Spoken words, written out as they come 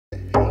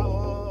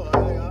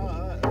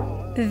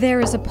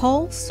There is a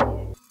pulse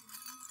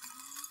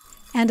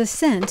and a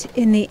scent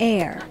in the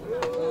air.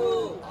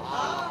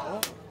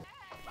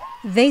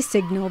 They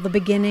signal the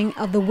beginning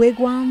of the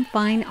Wigwam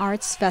Fine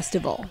Arts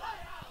Festival,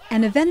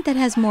 an event that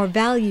has more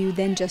value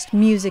than just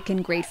music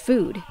and great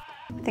food.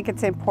 I think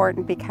it's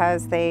important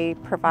because they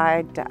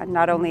provide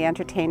not only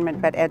entertainment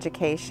but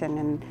education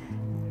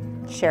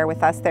and share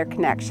with us their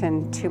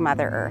connection to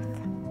Mother Earth.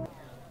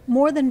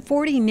 More than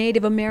 40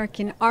 Native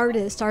American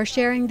artists are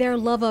sharing their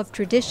love of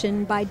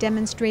tradition by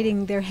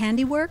demonstrating their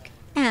handiwork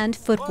and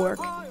footwork.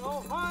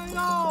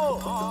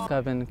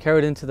 I've been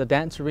carried into the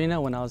dance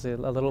arena when I was a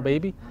little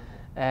baby,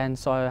 and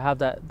so I have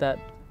that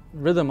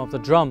rhythm of the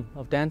drum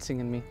of dancing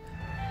in me.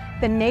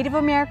 The Native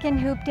American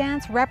hoop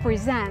dance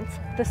represents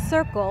the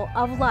circle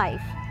of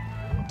life.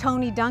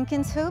 Tony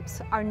Duncan's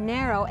hoops are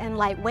narrow and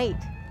lightweight,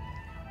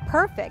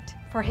 perfect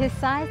for his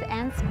size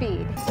and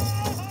speed.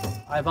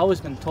 I've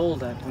always been told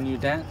that when you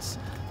dance,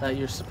 that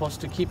you're supposed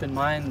to keep in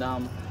mind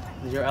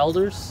your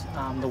elders,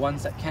 the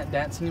ones that can't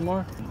dance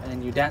anymore,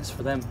 and you dance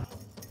for them.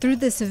 Through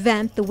this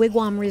event, the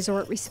Wigwam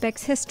Resort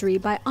respects history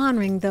by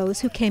honoring those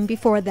who came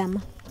before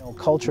them.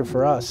 Culture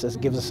for us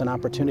gives us an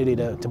opportunity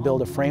to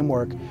build a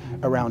framework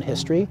around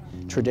history,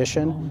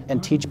 tradition,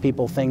 and teach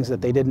people things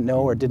that they didn't know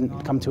or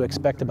didn't come to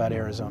expect about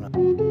Arizona.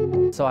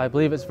 So I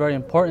believe it's very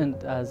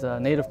important as a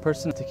Native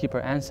person to keep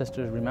our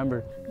ancestors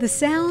remembered. The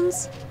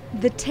sounds,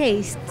 the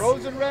tastes,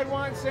 frozen red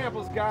wine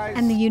samples, guys,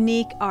 and the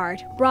unique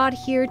art brought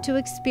here to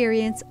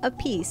experience a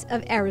piece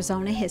of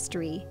Arizona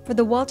history. For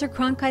the Walter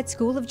Cronkite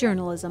School of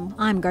Journalism,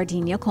 I'm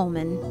Gardenia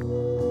Coleman.